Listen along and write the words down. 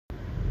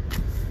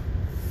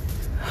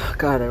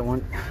God, I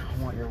want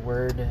your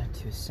word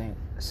to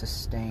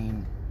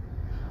sustain.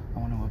 I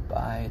want to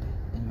abide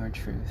in your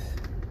truth.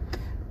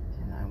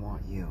 And I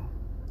want you,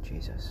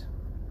 Jesus.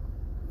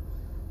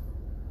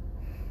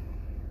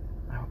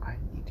 I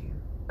need you,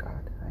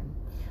 God. I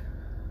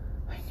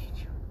need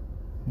you.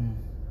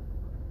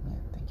 Yeah,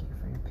 thank you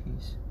for your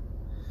peace.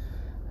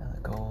 I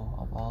let go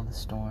of all the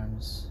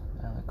storms.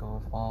 I let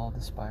go of all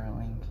the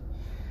spiraling.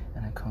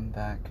 And I come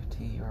back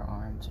to your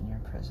arms and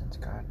your presence,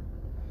 God.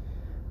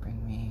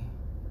 Bring me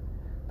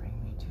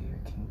to your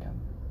kingdom.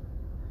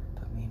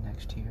 Put me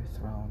next to your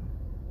throne.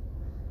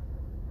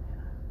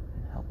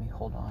 And help me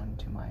hold on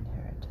to my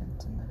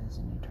inheritance, and that is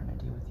in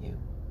eternity with you.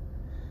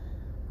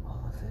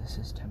 All of this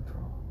is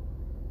temporal.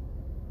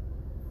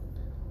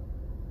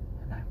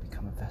 And I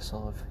become a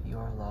vessel of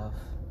your love,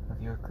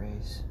 of your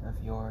grace, of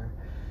your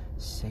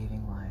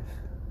saving life.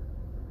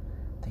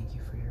 Thank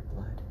you for your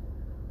blood.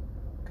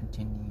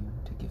 Continue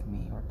to give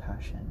me your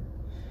passion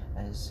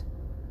as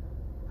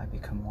I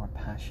become more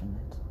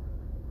passionate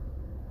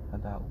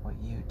about what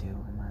you do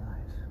in my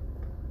life.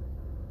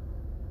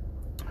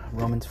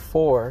 Romans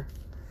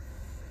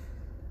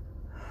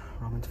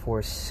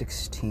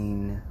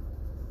 4:16.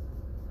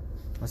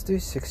 Let's do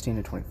 16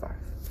 to 25.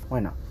 Why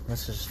not?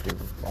 Let's just do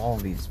all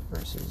these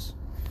verses.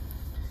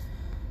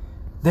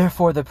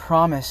 Therefore the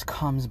promise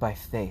comes by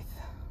faith,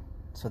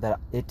 so that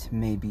it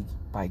may be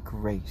by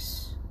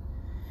grace,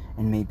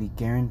 and may be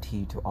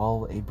guaranteed to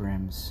all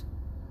Abraham's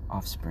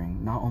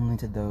offspring, not only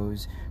to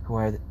those who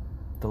are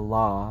the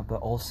law,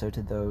 but also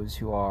to those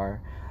who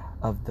are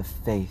of the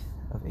faith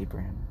of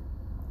Abraham.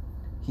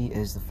 He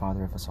is the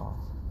father of us all.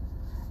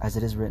 As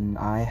it is written,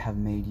 I have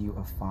made you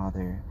a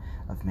father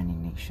of many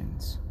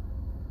nations.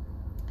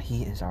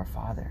 He is our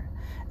Father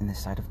in the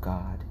sight of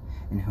God,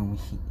 in whom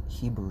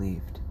he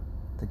believed,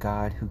 the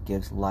God who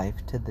gives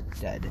life to the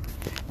dead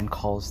and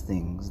calls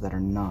things that are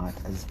not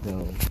as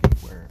though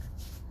they were.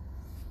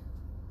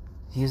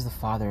 He is the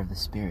Father of the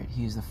Spirit.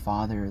 He is the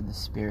Father of the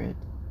Spirit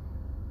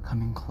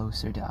coming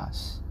closer to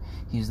us.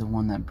 He's the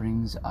one that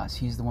brings us.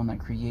 He's the one that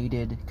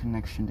created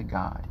connection to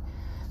God.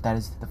 That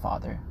is the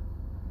Father.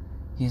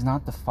 He's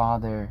not the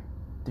Father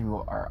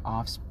through our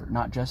offspring,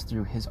 not just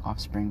through his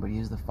offspring, but he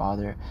is the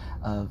Father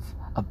of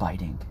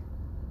abiding.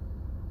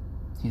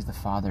 He's the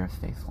Father of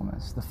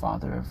faithfulness, the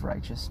Father of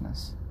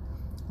righteousness,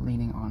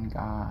 leaning on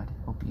God,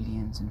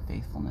 obedience and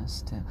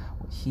faithfulness to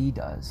what he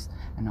does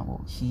and not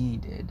what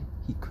he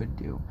could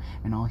do.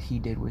 And all he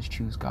did was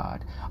choose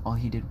God. All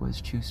he did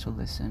was choose to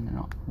listen.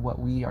 And what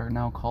we are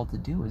now called to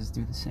do is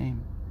do the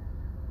same.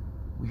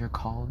 We are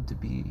called to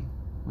be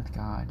with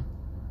God.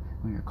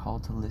 We are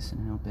called to listen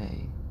and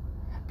obey.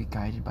 Be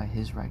guided by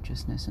his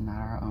righteousness and not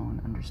our own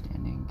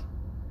understanding.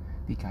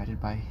 Be guided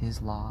by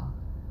his law,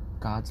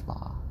 God's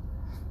law,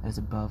 that is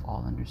above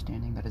all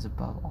understanding, that is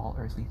above all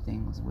earthly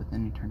things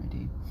within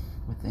eternity,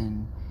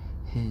 within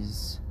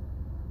his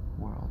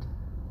world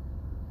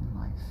and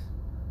life.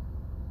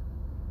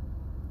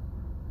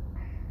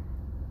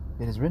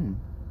 It is written,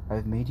 I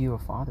have made you a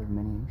father of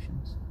many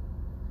nations.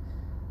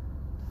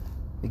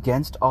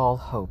 Against all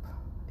hope,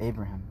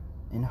 Abraham,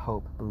 in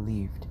hope,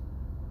 believed,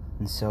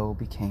 and so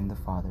became the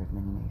father of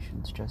many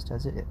nations, just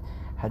as it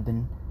had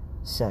been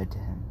said to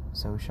him,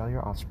 so shall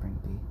your offspring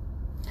be.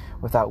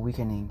 Without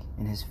weakening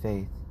in his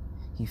faith,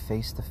 he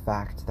faced the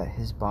fact that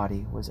his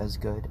body was as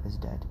good as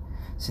dead,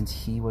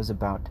 since he was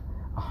about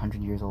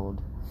 100 years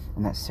old,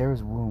 and that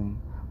Sarah's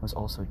womb was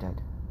also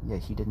dead.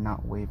 Yet he did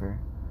not waver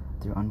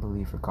through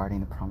unbelief regarding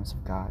the promise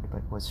of God,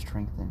 but was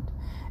strengthened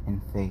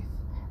in faith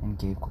and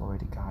gave glory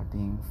to God,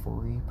 being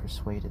fully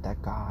persuaded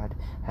that God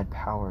had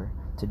power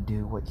to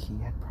do what he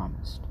had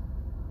promised.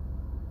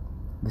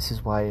 This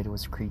is why it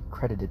was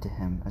credited to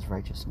him as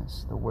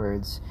righteousness. The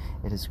words,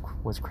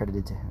 was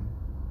credited to him,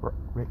 were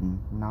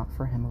written not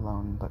for him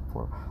alone, but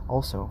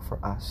also for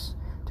us,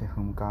 to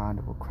whom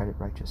God will credit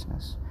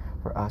righteousness,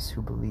 for us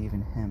who believe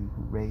in him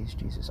who raised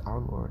Jesus our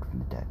Lord from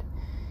the dead.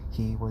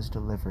 He was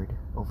delivered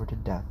over to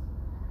death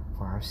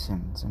for our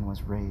sins and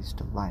was raised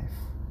to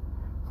life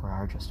for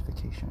our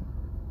justification.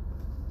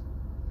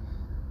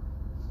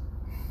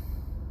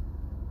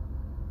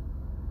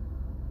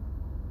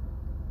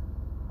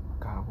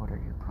 God, what are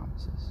your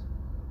promises?